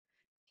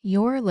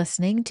You're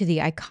listening to the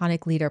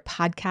Iconic Leader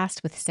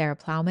podcast with Sarah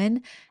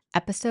Plowman,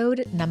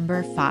 episode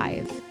number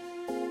 5.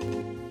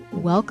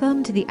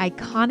 Welcome to the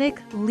Iconic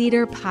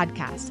Leader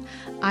podcast.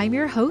 I'm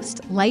your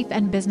host, life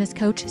and business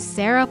coach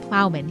Sarah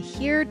Plowman,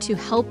 here to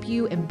help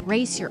you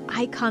embrace your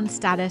icon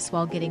status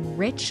while getting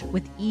rich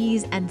with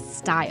ease and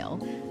style.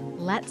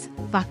 Let's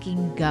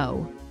fucking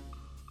go.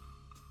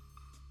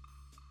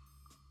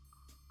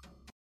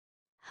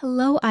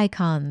 Hello,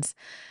 icons.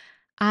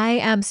 I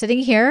am sitting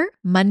here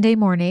Monday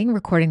morning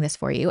recording this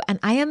for you, and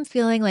I am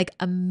feeling like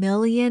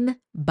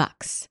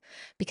 $1,000,000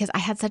 because I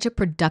had such a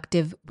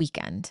productive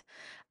weekend.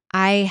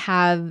 I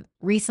have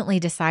recently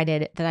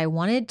decided that I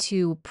wanted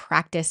to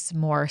practice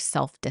more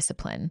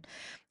self-discipline.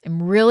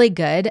 I'm really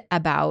good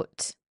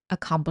about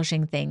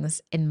accomplishing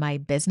things in my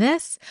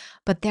business,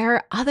 but there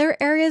are other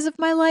areas of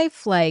my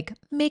life, like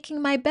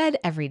making my bed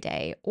every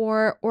day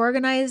or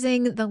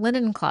organizing the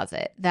linen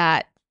closet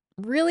that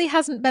really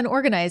hasn't been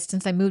organized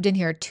since I moved in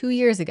here 2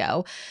 years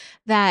ago,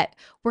 that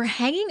were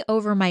hanging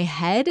over my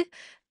head.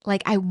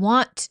 Like, I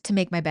want to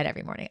make my bed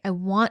every morning. I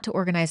want to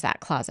organize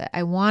that closet.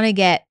 I want to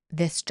get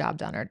this job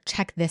done or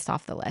check this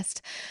off the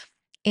list.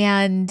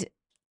 And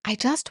I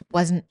just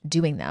wasn't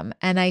doing them.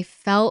 And I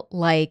felt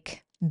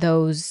like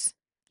those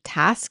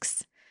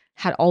tasks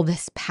had all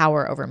this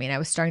power over me, and I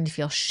was starting to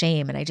feel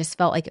shame, and I just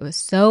felt like it was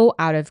so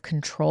out of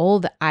control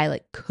that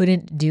I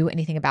couldn't do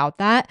anything about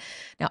that.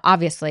 Now,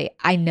 obviously,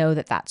 I know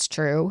that that's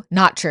true,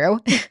 not true.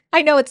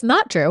 I know it's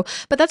not true,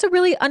 but that's a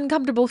really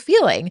uncomfortable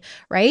feeling,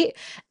 right?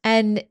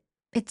 And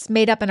it's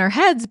made up in our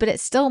heads, but it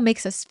still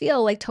makes us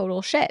feel like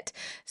total shit.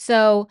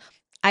 So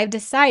I've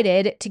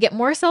decided to get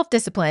more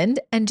self-disciplined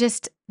and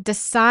just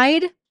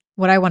decide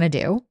what I want to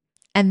do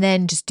and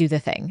then just do the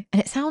thing. And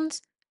it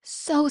sounds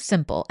so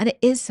simple, and it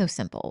is so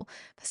simple,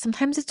 but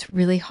sometimes it's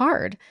really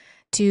hard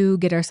to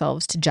get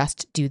ourselves to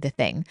just do the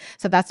thing.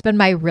 So that's been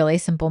my really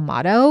simple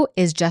motto,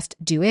 is just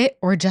do it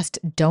or just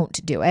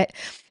don't do it.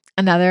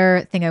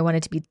 Another thing I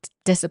wanted to be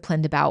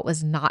disciplined about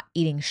was not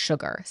eating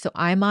sugar. So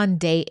I'm on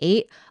day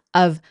 8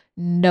 of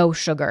no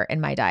sugar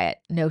in my diet,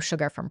 no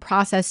sugar from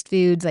processed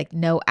foods, like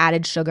no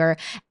added sugar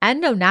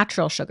and no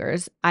natural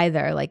sugars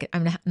either. Like,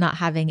 I'm not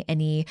having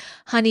any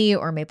honey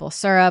or maple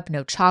syrup,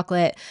 no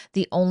chocolate.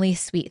 The only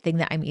sweet thing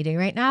that I'm eating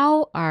right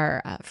now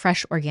are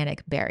fresh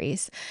organic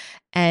berries.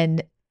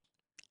 And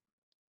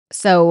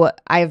so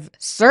I've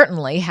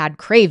certainly had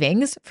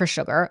cravings for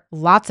sugar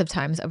lots of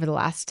times over the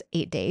last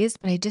 8 days,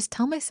 but I just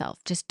tell myself,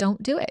 just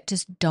don't do it.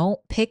 Just don't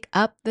pick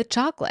up the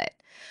chocolate.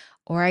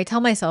 Or I tell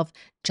myself,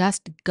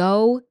 just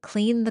go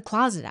clean the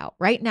closet out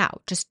right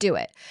now. Just do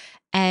it.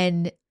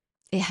 And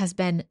it has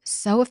been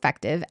so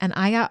effective. And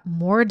I got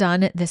more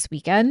done this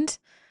weekend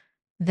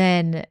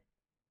than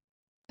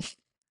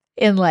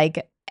in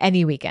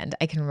any weekend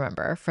I can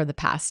remember for the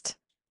past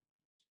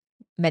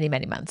many,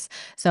 many months.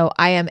 So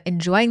I am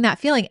enjoying that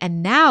feeling.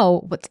 And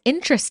now what's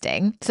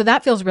interesting, so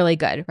that feels really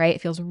good, right?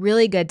 It feels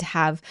really good to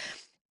have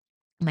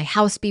my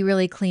house be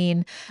really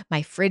clean.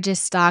 My fridge is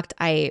stocked.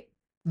 I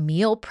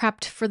meal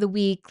prepped for the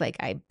week. Like,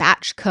 I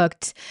batch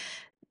cooked,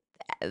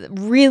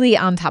 really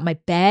on top. My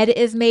bed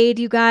is made,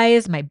 you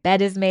guys. My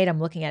bed is made. I'm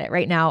looking at it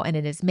right now, and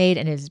it is made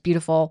and it is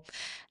beautiful.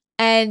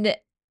 And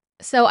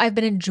so I've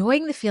been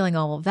enjoying the feeling,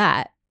 all of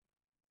that.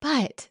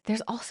 But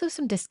there's also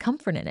some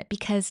discomfort in it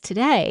because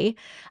today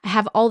I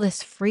have all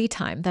this free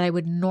time that I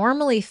would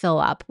normally fill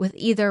up with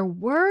either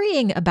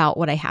worrying about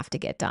what I have to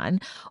get done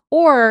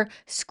or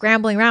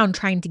scrambling around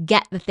trying to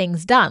get the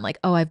things done. Like,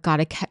 oh, I've got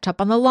to catch up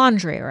on the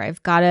laundry, or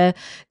I've got to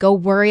go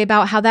worry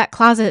about how that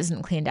closet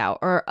isn't cleaned out,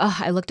 or oh,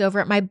 I looked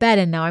over at my bed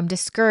and now I'm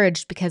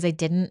discouraged because I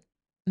didn't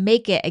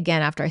make it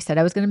again after I said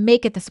I was going to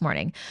make it this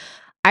morning.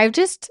 I've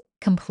just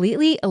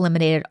completely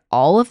eliminated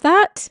all of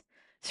that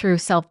through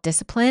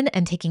self-discipline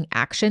and taking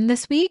action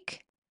this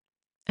week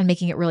and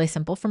making it really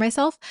simple for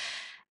myself.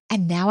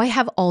 And now I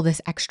have all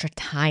this extra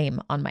time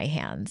on my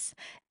hands,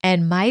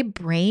 and my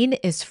brain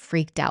is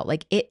freaked out.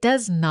 Like, it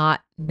does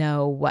not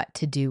know what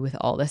to do with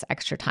all this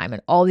extra time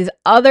and all these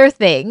other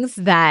things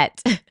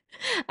that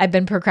I've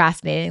been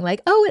procrastinating.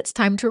 Like, oh, it's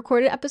time to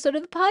record an episode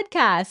of the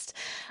podcast,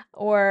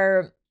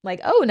 or like,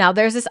 oh, now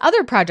there's this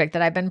other project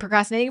that I've been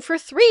procrastinating for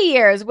 3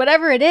 years,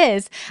 whatever it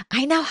is.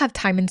 I now have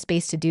time and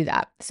space to do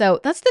that.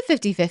 So that's the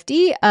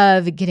 50-50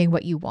 of getting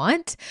what you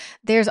want.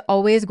 There's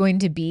always going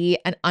to be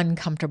an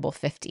uncomfortable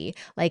 50.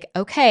 Like,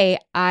 okay,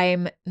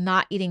 I'm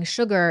not eating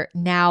sugar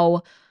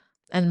now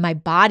and my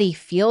body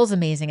feels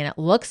amazing and it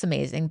looks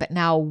amazing, but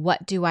now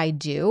what do I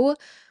do?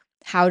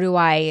 How do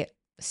I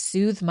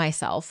soothe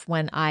myself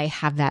when I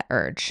have that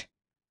urge,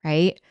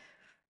 right?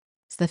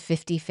 It's the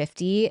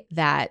 50-50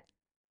 that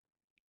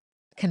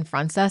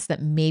confronts us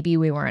that maybe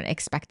we weren't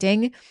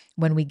expecting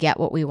when we get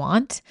what we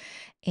want.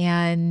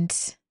 And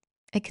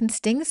it can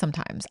sting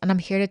sometimes. And I'm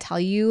here to tell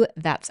you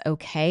that's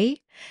okay.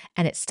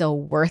 And it's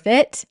still worth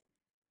it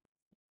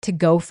to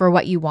go for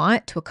what you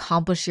want, to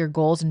accomplish your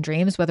goals and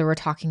dreams, whether we're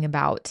talking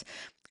about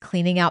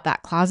cleaning out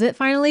that closet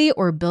finally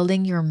or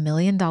building your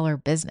 $1,000,000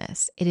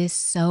 business. It is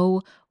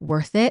so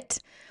worth it.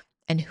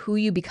 And who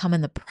you become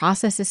in the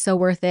process is so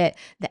worth it.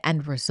 The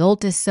end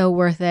result is so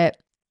worth it.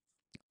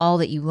 all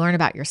that you learn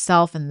about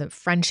yourself and the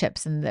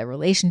friendships and the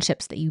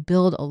relationships that you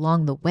build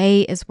along the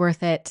way is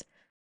worth it.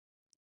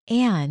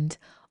 And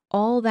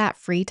all that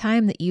free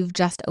time that you've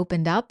just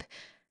opened up,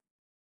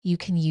 you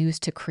can use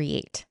to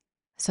create.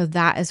 So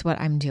that is what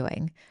I'm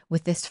doing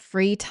with this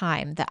free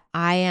time that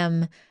I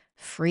am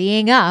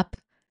freeing up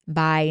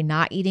by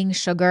not eating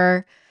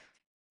sugar,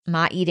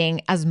 not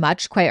eating as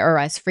much quite or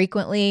as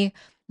frequently,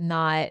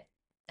 not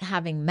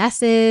having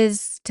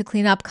messes to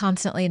clean up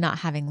constantly, not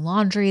having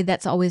laundry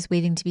that's always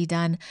waiting to be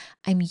done.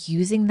 I'm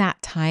using that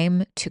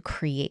time to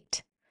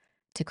create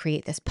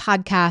this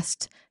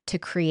podcast, to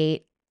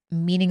create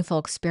meaningful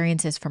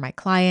experiences for my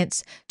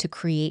clients, to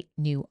create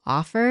new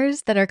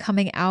offers that are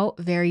coming out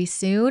very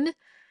soon.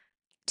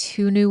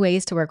 2 new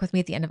ways to work with me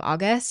at the end of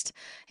August.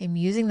 I'm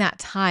using that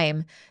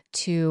time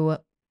to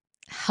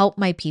help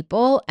my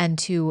people and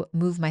to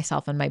move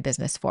myself and my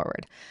business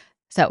forward.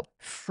 So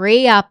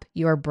free up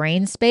your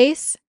brain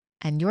space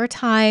and your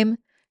time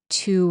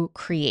to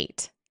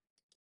create.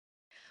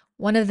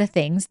 One of the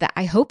things that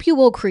I hope you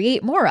will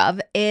create more of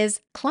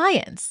is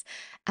clients.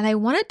 And I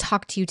want to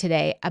talk to you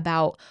today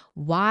about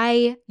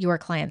why your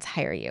clients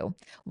hire you,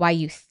 why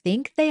you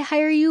think they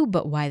hire you,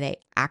 but why they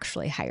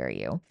actually hire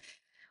you.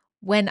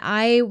 When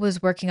I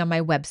was working on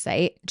my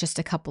website just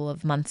a couple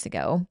of months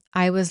ago,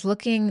 I was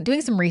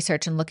doing some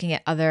research and looking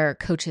at other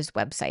coaches'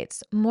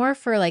 websites, more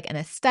for like an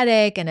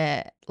aesthetic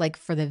and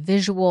for the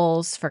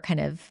visuals, for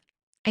kind of,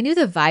 I knew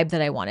the vibe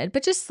that I wanted,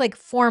 but just like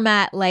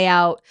format,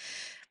 layout,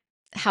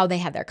 how they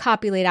had their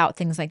copy laid out,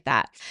 things like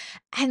that.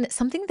 And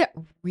something that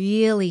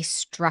really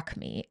struck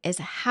me is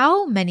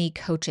how many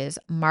coaches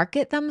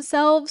market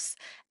themselves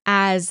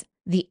as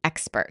the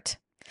expert.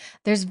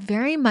 There's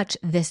very much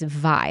this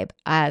vibe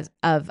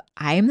of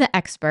I'm the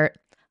expert,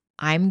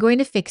 I'm going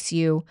to fix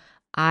you,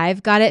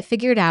 I've got it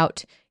figured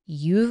out,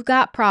 you've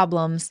got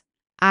problems,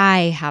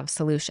 I have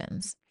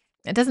solutions.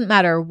 It doesn't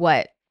matter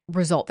what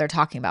result they're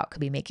talking about. It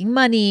could be making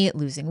money,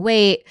 losing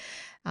weight,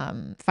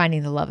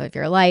 finding the love of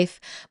your life,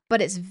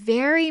 but it's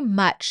very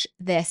much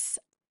this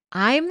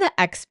I'm the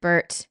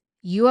expert,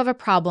 you have a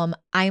problem,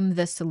 I'm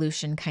the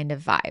solution kind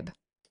of vibe.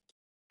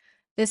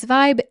 This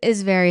vibe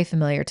is very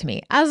familiar to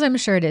me, as I'm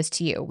sure it is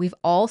to you. We've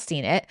all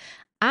seen it.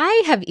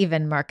 I have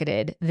even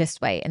marketed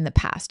this way in the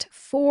past,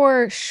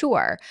 for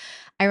sure.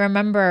 I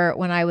remember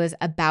when I was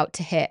about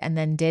to hit and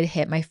then did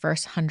hit my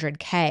first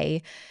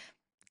 100K,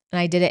 and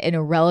I did it in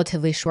a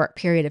relatively short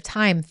period of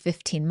time,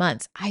 15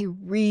 months. I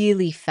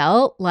really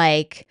felt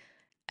like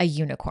a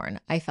unicorn.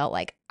 I felt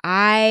like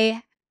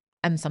I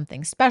am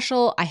something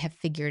special. I have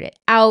figured it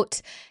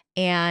out,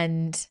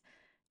 and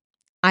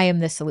I am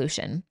the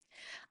solution.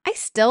 I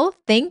still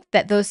think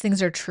that those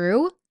things are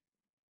true,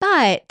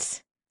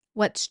 but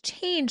what's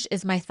changed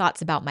is my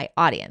thoughts about my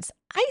audience.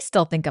 I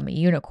still think I'm a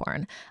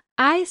unicorn.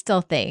 I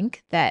still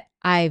think that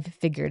I've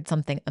figured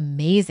something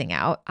amazing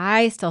out.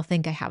 I still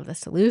think I have the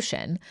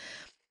solution.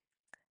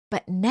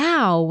 But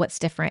now what's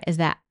different is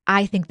that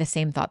I think the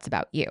same thoughts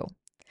about you.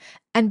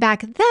 And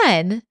back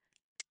then,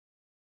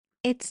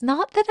 it's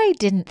not that I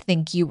didn't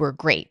think you were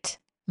great,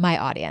 my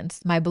audience,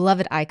 my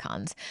beloved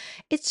icons.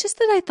 It's just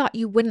that I thought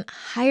you wouldn't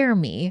hire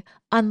me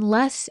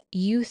unless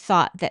you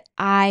thought that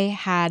I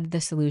had the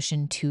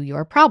solution to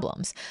your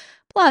problems.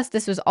 Plus,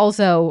 this was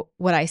also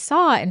what I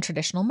saw in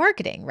traditional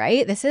marketing,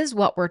 right? This is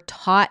what we're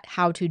taught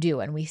how to do,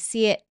 and we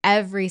see it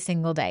every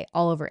single day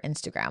all over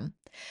Instagram.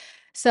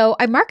 So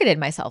I marketed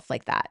myself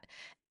like that.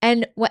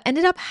 And what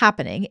ended up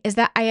happening is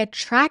that I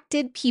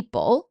attracted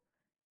people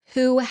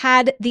who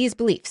had these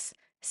beliefs.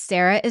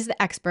 Sarah is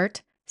the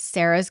expert.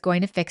 Sarah's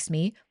going to fix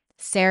me.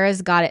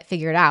 Sarah's got it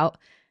figured out.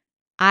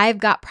 I've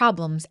got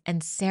problems,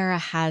 and Sarah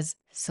has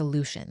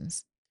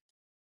solutions.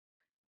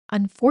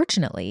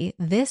 Unfortunately,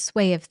 this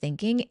way of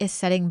thinking is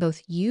setting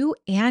both you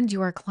and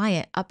your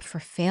client up for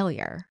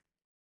failure.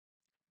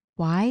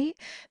 Why?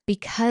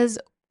 Because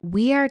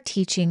we are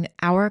teaching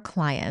our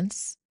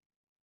clients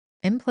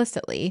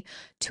implicitly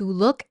to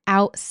look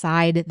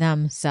outside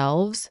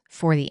themselves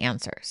for the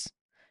answers,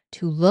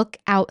 to look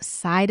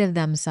outside of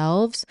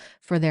themselves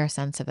for their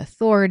sense of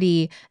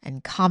authority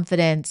and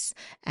confidence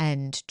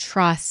and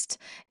trust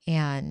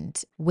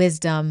and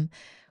wisdom,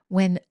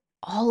 when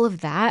all of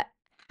that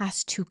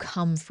has to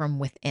come from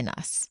within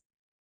us.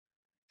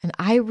 And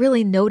I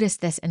really noticed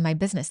this in my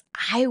business.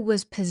 I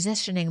was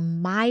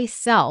positioning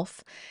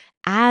myself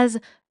as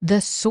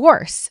the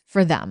source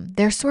for them,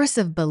 their source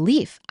of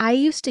belief. I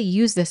used to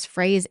use this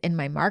phrase in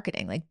my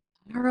marketing, like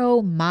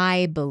borrow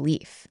my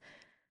belief.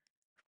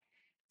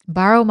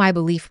 Borrow my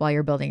belief while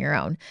you're building your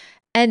own.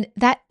 And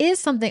that is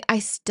something I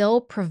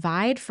still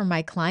provide for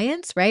my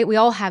clients, right? We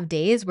all have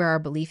days where our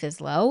belief is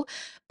low,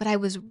 but I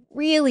was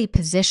really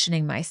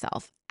positioning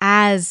myself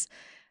as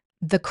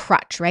the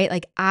crutch, right?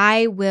 Like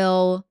I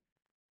will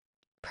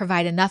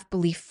provide enough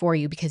belief for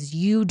you because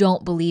you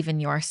don't believe in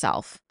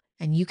yourself,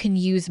 and you can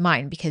use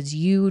mine because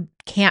you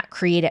can't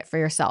create it for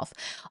yourself.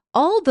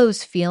 All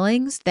those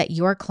feelings that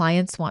your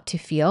clients want to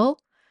feel,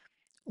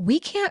 we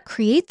can't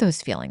create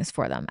those feelings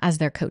for them as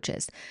their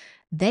coaches.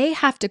 They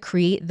have to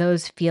create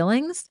those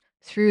feelings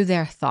through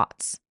their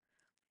thoughts.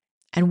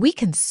 And we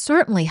can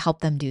certainly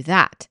help them do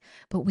that,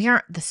 but we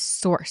aren't the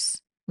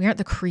source. We aren't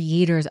the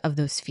creators of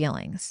those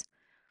feelings.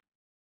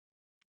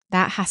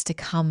 That has to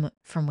come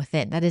from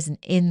within. That is an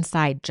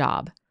inside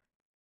job.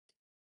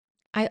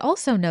 I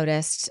also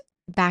noticed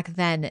back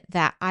then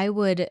that I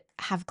would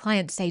have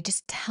clients say,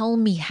 just tell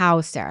me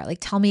how, Sarah, like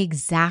tell me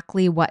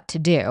exactly what to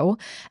do.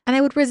 And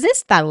I would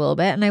resist that a little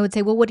bit. And I would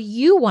say, well, what do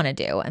you want to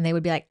do? And they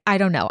would be like, I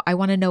don't know. I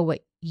want to know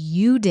what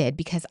you did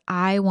because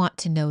I want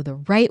to know the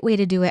right way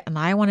to do it. And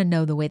I want to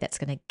know the way that's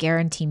going to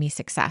guarantee me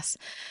success.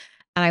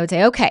 And I would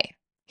say, okay,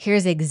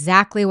 here's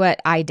exactly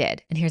what I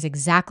did. And here's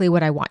exactly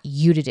what I want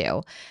you to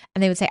do.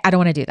 And they would say, I don't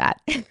want to do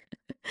that.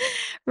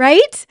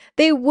 Right?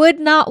 They would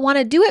not want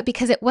to do it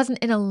because it wasn't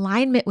in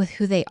alignment with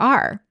who they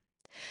are.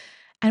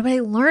 And what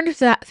I learned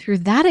through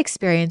that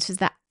experience is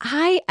that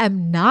I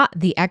am not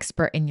the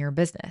expert in your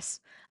business.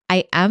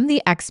 I am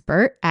the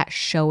expert at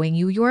showing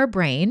you your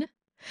brain,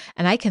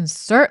 and I can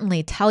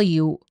certainly tell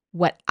you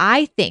what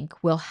I think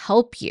will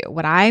help you.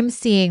 What I'm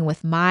seeing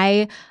with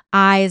my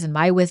eyes and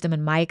my wisdom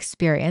and my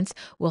experience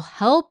will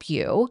help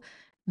you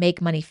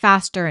make money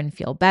faster and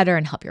feel better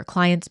and help your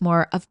clients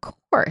more. Of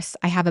course,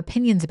 I have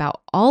opinions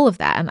about all of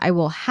that, and I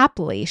will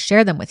happily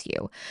share them with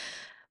you.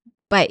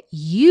 But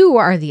you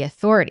are the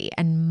authority,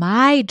 and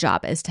my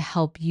job is to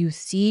help you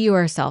see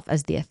yourself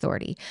as the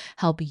authority,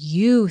 help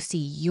you see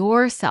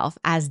yourself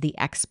as the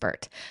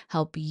expert,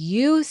 help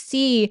you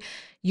see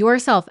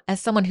yourself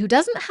as someone who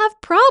doesn't have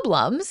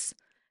problems.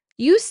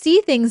 You see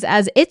things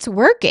as it's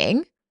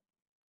working,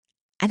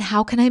 and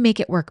how can I make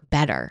it work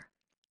better?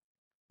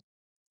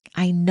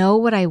 I know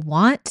what I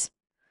want.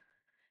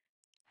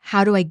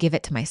 How do I give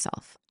it to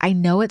myself? I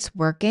know it's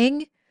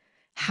working.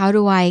 How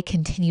do I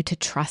continue to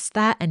trust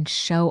that and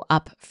show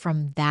up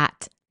from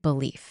that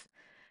belief?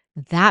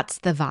 That's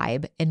the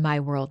vibe in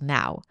my world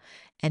now.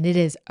 And it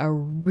is a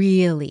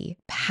really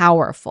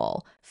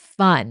powerful,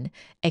 fun,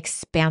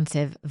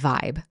 expansive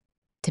vibe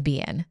to be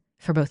in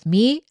for both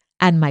me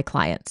and my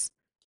clients.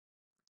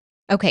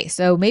 Okay,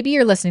 so maybe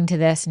you're listening to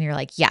this and you're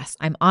like, yes,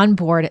 I'm on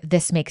board.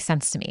 This makes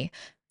sense to me.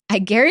 I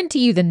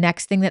guarantee you the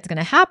next thing that's going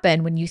to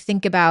happen when you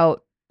think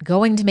about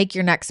going to make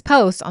your next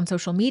post on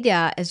social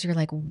media is you're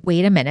like,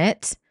 wait a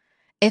minute.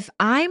 If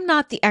I'm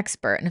not the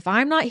expert and if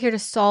I'm not here to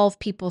solve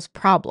people's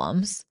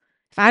problems,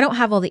 if I don't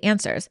have all the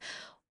answers,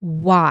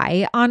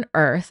 why on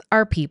earth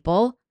are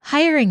people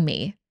hiring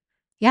me?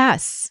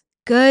 Yes,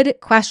 good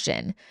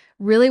question.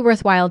 Really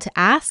worthwhile to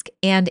ask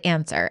and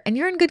answer. And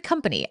you're in good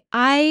company.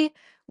 I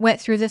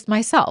went through this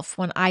myself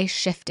when I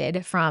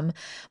shifted from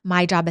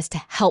my job is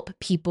to help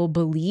people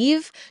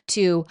believe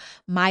to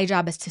my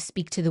job is to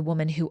speak to the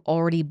woman who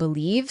already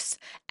believes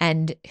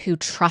and who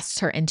trusts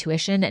her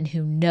intuition and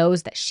who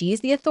knows that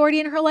she's the authority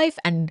in her life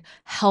and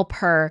help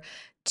her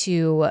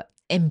to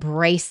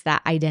embrace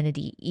that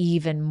identity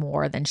even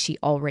more than she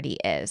already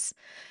is.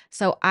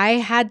 So I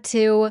had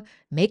to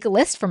make a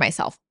list for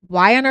myself.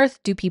 Why on earth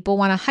do people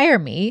want to hire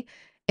me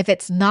if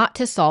it's not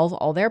to solve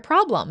all their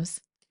problems?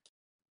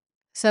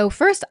 So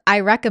first, I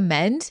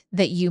recommend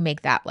that you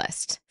make that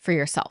list for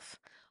yourself.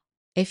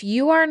 If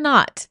you are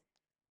not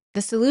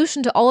the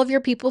solution to all of your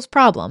people's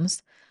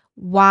problems,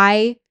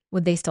 why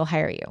would they still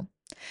hire you?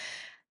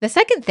 The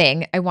second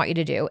thing I want you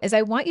to do is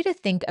I want you to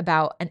think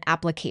about an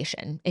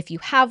application. If you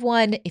have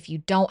one, if you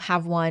don't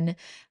have one,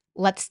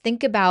 let's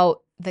think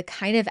about the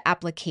kind of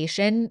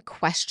application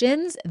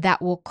questions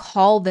that will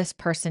call this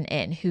person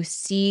in who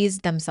sees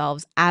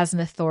themselves as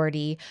an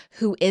authority,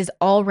 who is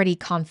already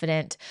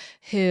confident,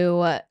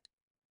 who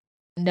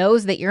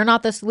knows that you're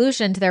not the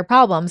solution to their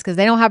problems because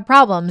they don't have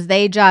problems.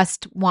 They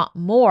just want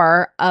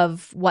more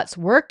of what's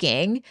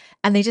working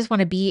and they just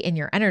want to be in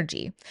your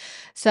energy.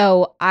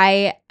 So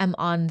I am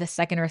on the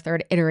second or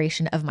third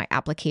iteration of my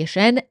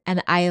application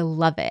and I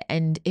love it.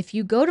 And if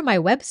you go to my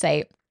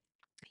website,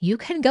 you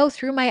can go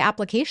through my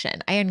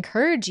application. I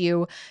encourage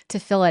you to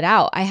fill it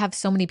out. I have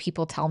so many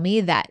people tell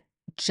me that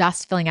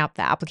just filling out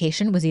the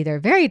application was either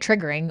very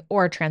triggering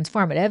or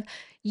transformative,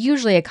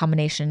 usually a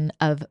combination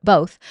of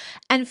both.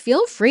 And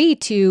feel free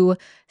to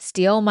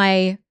steal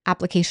my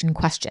application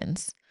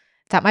questions.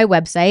 It's at my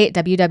website,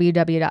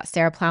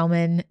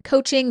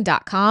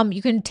 www.sarahplowmancoaching.com.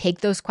 You can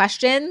take those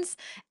questions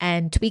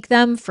and tweak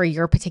them for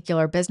your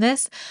particular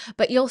business,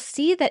 but you'll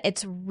see that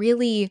it's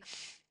really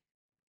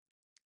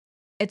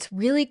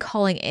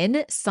calling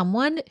in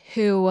someone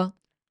who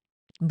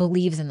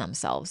believes in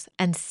themselves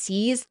and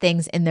sees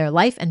things in their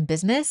life and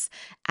business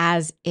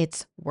as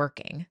it's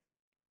working.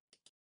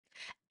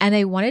 And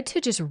I wanted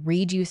to just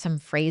read you some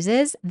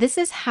phrases. This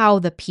is how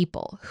the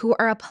people who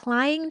are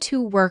applying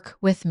to work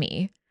with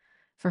me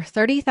for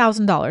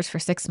 $30,000 for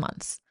 6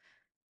 months,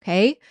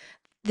 okay?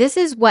 This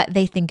is what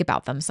they think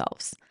about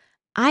themselves.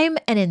 I'm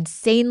an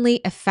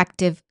insanely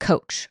effective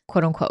coach,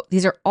 quote unquote.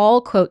 These are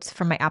all quotes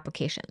from my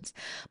applications.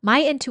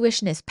 My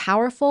intuition is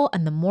powerful,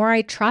 and the more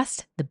I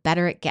trust, the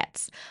better it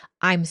gets.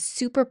 I'm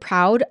super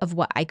proud of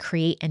what I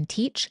create and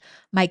teach.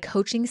 My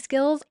coaching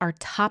skills are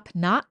top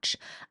notch.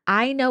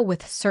 I know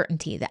with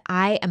certainty that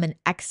I am an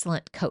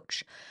excellent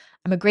coach.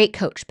 I'm a great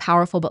coach,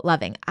 powerful but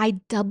loving.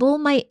 I double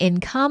my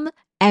income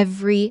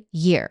every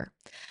year.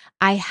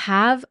 I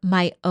have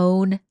my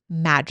own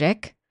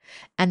magic.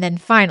 And then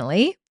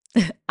finally,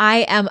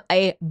 I am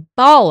a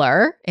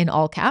baller, in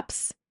all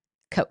caps,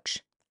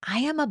 coach. I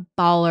am a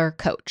baller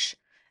coach.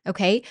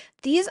 Okay.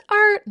 These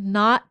are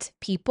not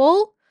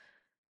people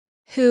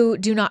who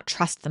do not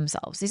trust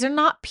themselves. These are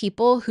not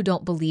people who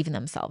don't believe in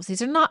themselves.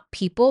 These are not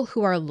people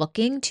who are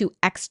looking to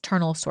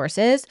external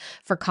sources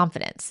for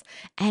confidence.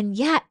 And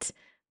yet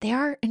they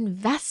are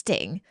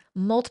investing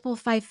multiple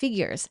 5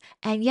 figures,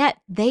 and yet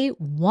they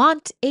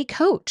want a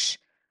coach.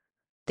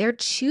 They're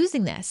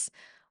choosing this.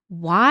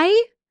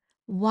 Why?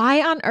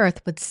 Why on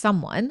earth would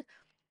someone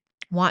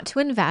want to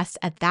invest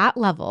at that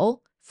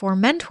level for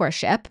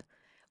mentorship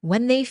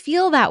when they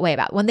feel that way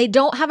when they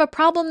don't have a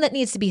problem that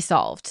needs to be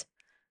solved?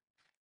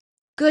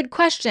 Good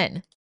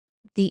question.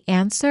 The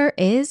answer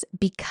is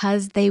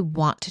because they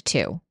want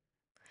to.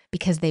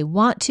 Because they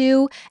want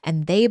to,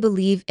 and they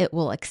believe it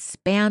will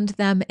expand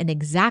them in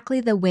exactly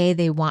the way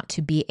they want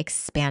to be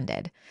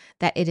expanded,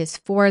 that it is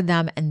for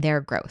them and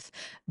their growth,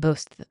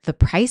 both the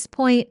price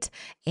point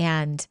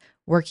and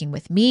working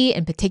with me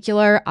in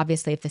particular.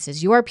 Obviously, if this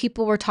is your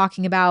people we're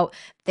talking about,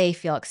 they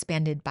feel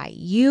expanded by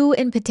you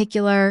in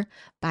particular,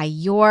 by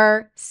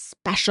your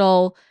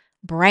special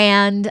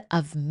brand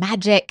of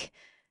magic,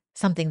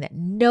 something that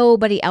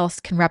nobody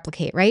else can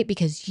replicate, right?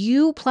 Because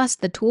you plus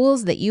the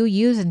tools that you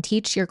use and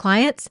teach your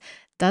clients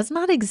does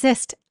not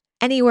exist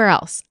anywhere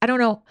else. I don't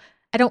know.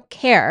 I don't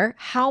care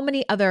how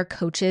many other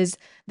coaches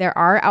there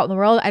are out in the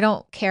world. I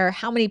don't care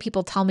how many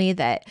people tell me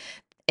that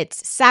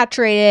it's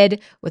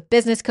saturated with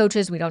business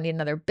coaches. We don't need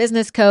another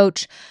business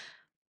coach.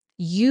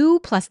 You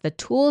plus the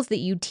tools that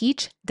you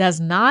teach does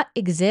not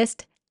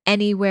exist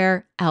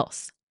anywhere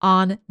else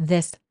on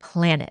this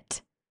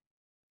planet.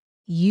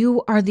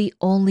 You are the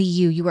only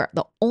you. You are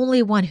the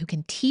only one who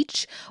can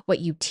teach what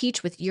you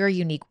teach with your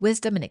unique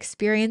wisdom and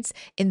experience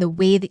in the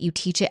way that you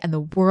teach it, and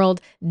the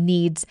world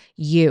needs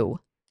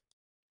you.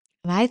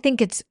 And I think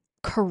it's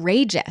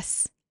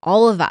courageous,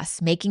 all of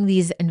us making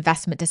these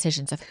investment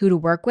decisions of who to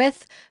work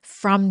with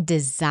from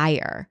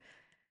desire,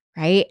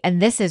 right? And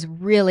this is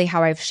really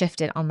how I've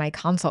shifted on my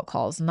consult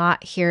calls.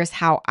 Not here's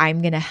how I'm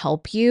going to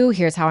help you,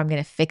 here's how I'm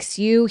going to fix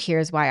you,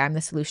 here's why I'm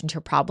the solution to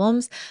your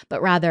problems,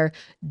 but rather,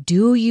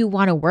 do you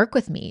want to work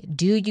with me?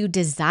 Do you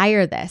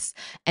desire this?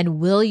 And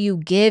will you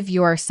give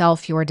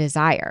yourself your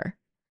desire?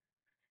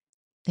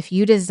 If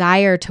you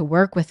desire to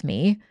work with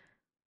me,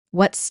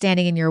 what's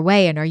standing in your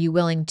way? And are you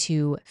willing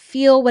to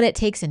feel what it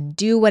takes and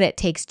do what it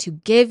takes to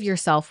give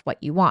yourself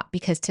what you want?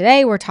 Because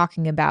today we're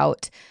talking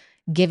about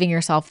giving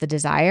yourself the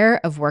desire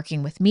of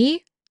working with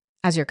me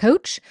as your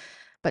coach.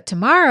 But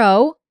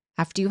tomorrow,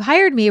 after you've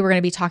hired me, we're going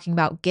to be talking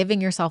about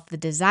giving yourself the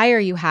desire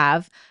you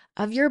have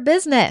of your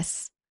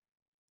business,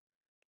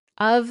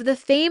 of the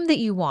fame that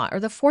you want, or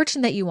the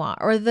fortune that you want,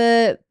 or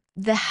the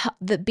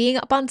being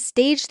up on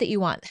stage that you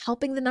want,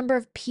 helping the number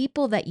of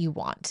people that you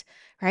want,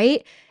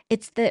 right?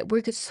 It's that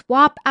we could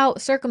swap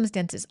out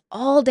circumstances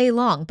all day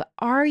long, but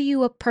are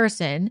you a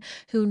person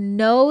who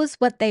knows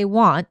what they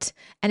want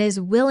and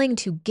is willing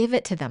to give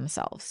it to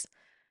themselves?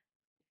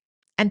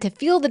 And to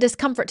feel the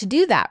discomfort to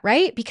do that,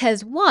 right?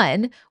 Because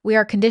one, we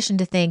are conditioned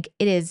to think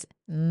it is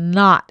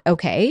not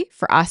okay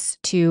for us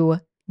to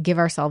give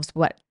ourselves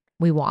what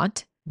we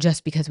want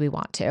just because we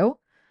want to.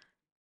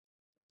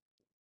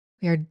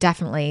 We are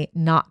definitely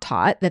not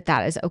taught that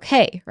that is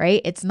okay,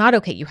 right? It's not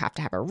okay. You have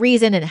to have a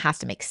reason and it has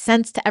to make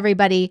sense to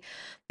everybody.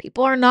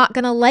 People are not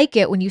going to like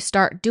it when you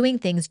start doing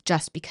things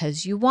just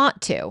because you want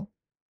to.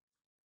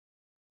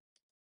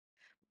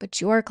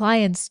 But your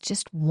clients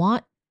just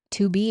want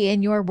to be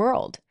in your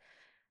world.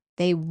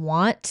 They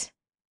want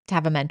to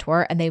have a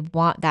mentor and they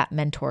want that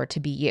mentor to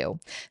be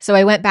you. So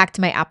I went back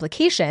to my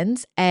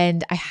applications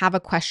and I have a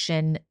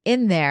question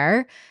in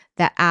there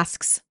that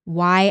asks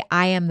why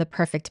I am the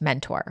perfect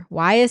mentor.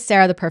 Why is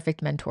Sarah the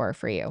perfect mentor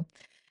for you?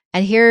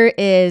 And here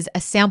is a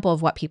sample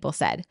of what people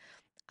said.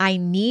 I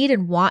need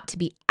and want to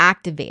be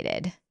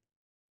activated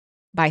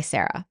by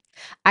Sarah.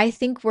 I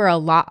think we're a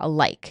lot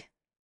alike.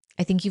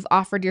 I think you've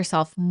offered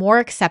yourself more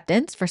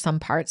acceptance for some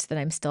parts that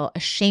I'm still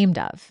ashamed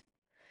of.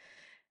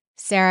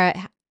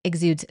 Sarah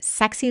exudes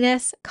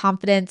sexiness,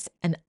 confidence,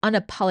 and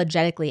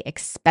unapologetically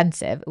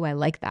expensive. Oh, I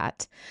like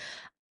that.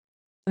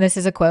 This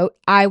is a quote.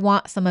 I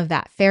want some of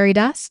that fairy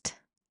dust.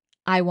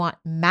 I want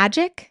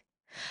magic.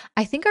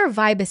 I think our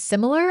vibe is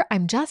similar.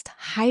 I'm just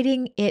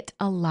hiding it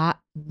a lot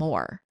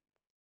more.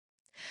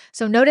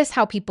 So notice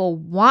how people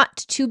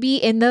want to be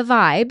in the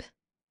vibe,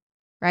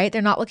 right?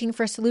 They're not looking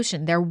for a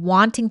solution. They're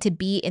wanting to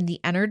be in the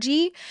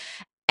energy.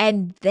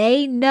 And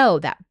they know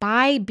that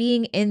by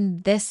being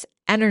in this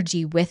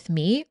energy with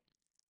me,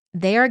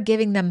 they are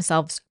giving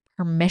themselves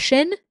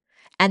permission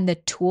and the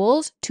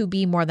tools to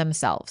be more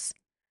themselves.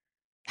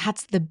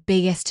 That's the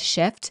biggest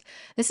shift.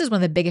 This is one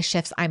of the biggest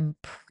shifts I'm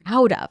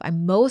proud of.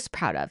 I'm most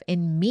proud of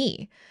in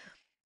me,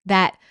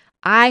 that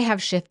I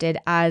have shifted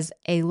as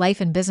a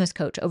life and business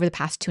coach over the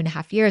past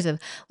 2.5 years of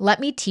let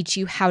me teach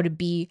you how to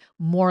be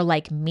more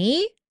like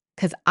me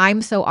because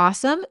I'm so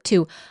awesome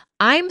to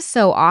I'm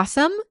so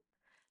awesome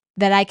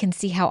that I can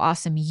see how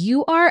awesome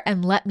you are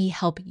and let me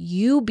help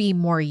you be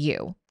more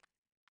you.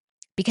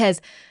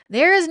 Because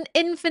there is an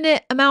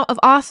infinite amount of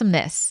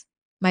awesomeness,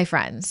 my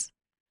friends.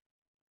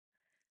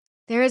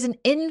 There is an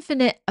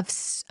infinite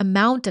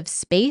amount of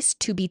space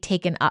to be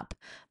taken up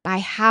by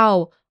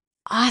how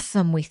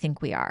awesome we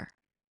think we are.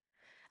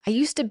 I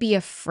used to be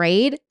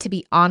afraid to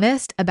be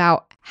honest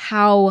about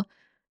how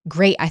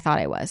great I thought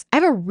I was. I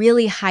have a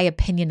really high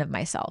opinion of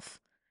myself.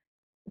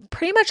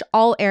 Pretty much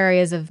all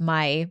areas of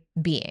my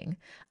being.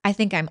 I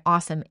think I'm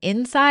awesome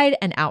inside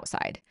and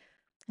outside.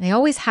 And I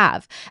always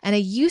have. And I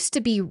used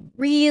to be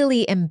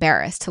really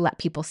embarrassed to let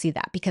people see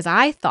that because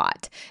I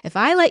thought if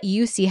I let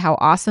you see how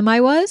awesome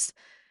I was,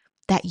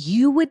 that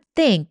you would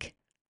think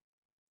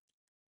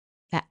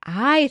that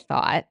I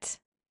thought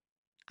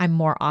I'm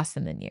more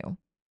awesome than you.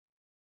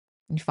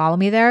 You follow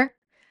me there?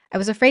 I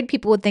was afraid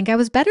people would think I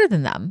was better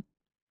than them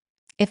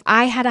if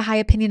I had a high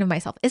opinion of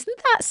myself.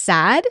 Isn't that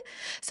sad?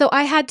 So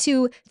I had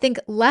to think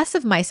less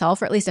of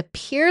myself, or at least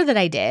appear that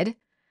I did,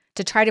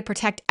 to try to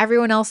protect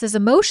everyone else's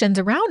emotions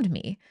around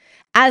me,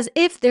 as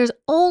if there's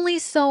only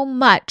so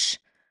much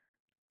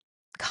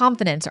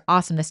confidence or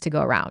awesomeness to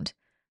go around.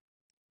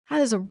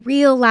 That is a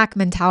real lack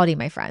mentality,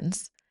 my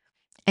friends.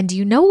 And do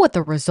you know what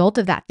the result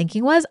of that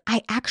thinking was?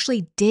 I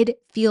actually did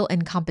feel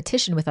in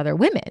competition with other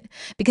women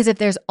because if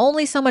there's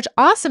only so much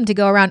awesome to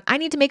go around, I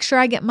need to make sure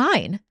I get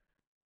mine.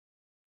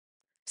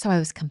 So I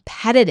was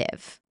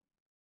competitive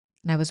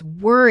and I was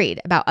worried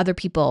about other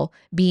people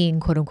being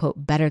quote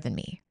unquote better than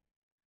me.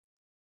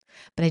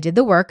 But I did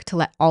the work to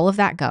let all of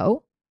that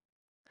go.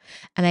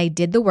 And I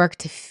did the work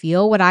to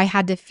feel what I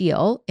had to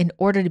feel in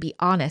order to be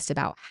honest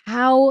about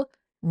how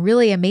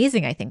really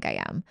amazing I think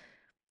I am.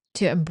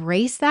 To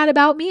embrace that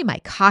about me, my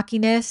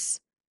cockiness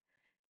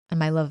and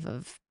my love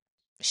of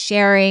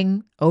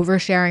sharing,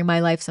 oversharing my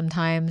life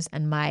sometimes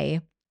and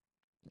my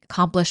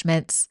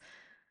accomplishments.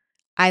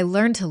 I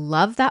learned to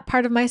love that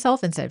part of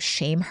myself instead of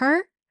shame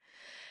her.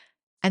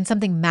 And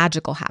something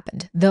magical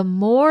happened. The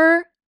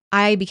more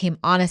I became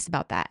honest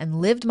about that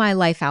and lived my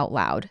life out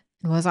loud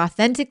and was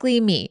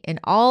authentically me in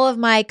all of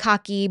my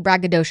cocky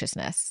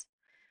braggadociousness,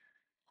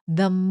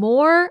 the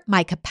more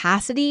my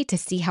capacity to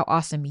see how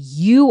awesome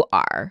you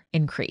are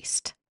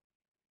increased.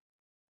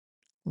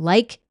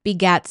 Like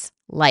begets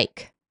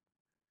like.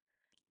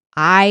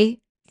 I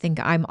think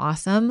I'm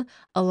awesome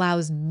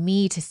allows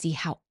me to see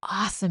how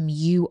awesome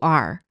you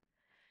are.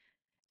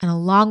 And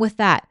along with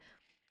that,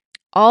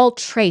 all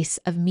trace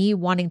of me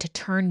wanting to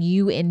turn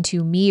you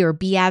into me or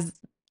be as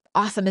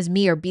awesome as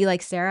me or be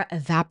like Sarah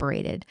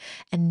evaporated.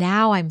 And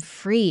now I'm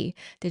free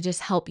to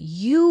just help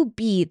you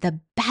be the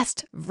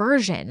best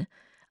version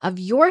of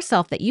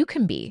yourself that you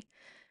can be.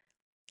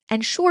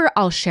 And sure,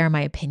 I'll share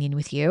my opinion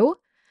with you,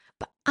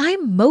 but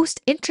I'm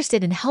most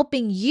interested in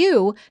helping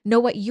you know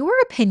what your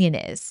opinion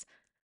is.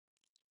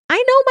 I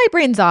know my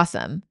brain's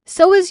awesome.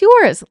 So is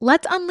yours.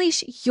 Let's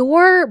unleash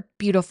your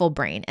beautiful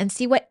brain and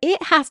see what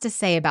it has to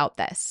say about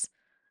this.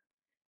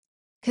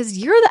 Because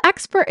you're the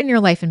expert in your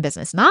life and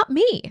business, not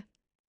me.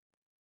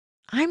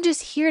 I'm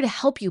just here to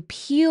help you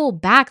peel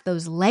back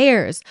those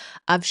layers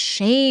of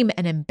shame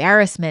and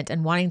embarrassment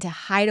and wanting to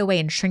hide away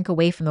and shrink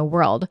away from the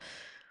world.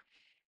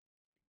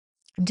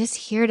 I'm just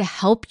here to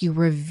help you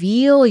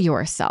reveal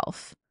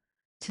yourself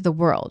to the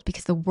world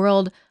because the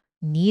world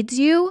needs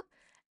you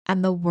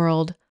and the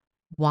world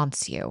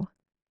wants you.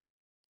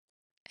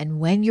 And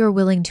when you're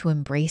willing to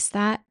embrace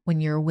that,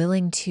 when you're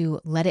willing to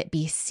let it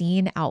be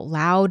seen out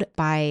loud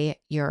by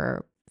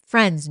your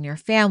friends and your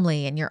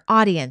family and your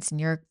audience and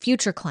your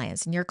future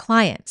clients and your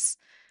clients,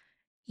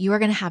 you are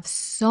going to have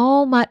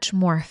so much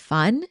more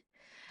fun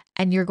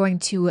and you're going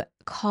to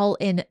call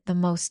in the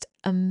most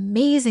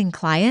amazing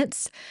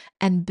clients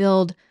and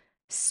build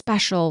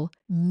special,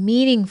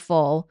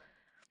 meaningful,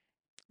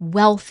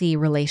 wealthy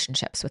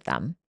relationships with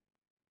them.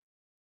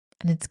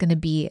 And it's going to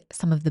be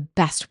some of the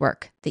best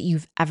work that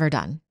you've ever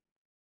done.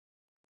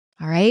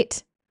 All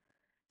right?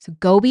 So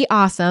go be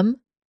awesome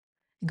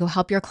and go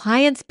help your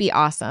clients be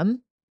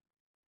awesome.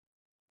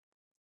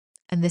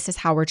 And this is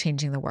how we're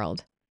changing the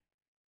world.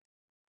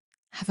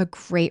 Have a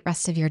great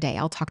rest of your day.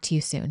 I'll talk to you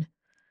soon.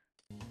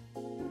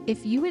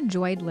 If you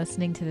enjoyed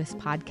listening to this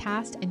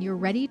podcast and you're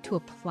ready to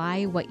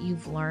apply what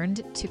you've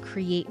learned to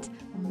create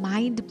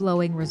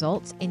mind-blowing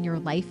results in your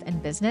life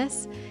and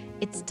business,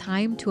 it's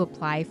time to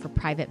apply for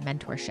private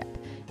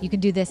mentorship. You can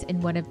do this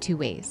in one of two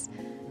ways.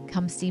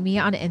 Come see me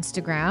on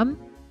Instagram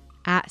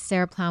at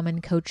Sarah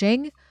Plowman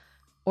Coaching,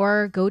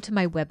 or go to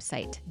my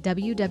website,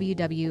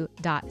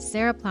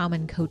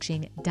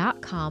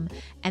 www.sarahplowmancoaching.com,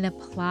 and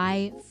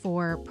apply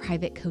for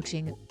private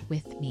coaching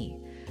with me.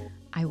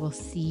 I will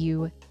see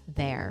you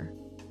there.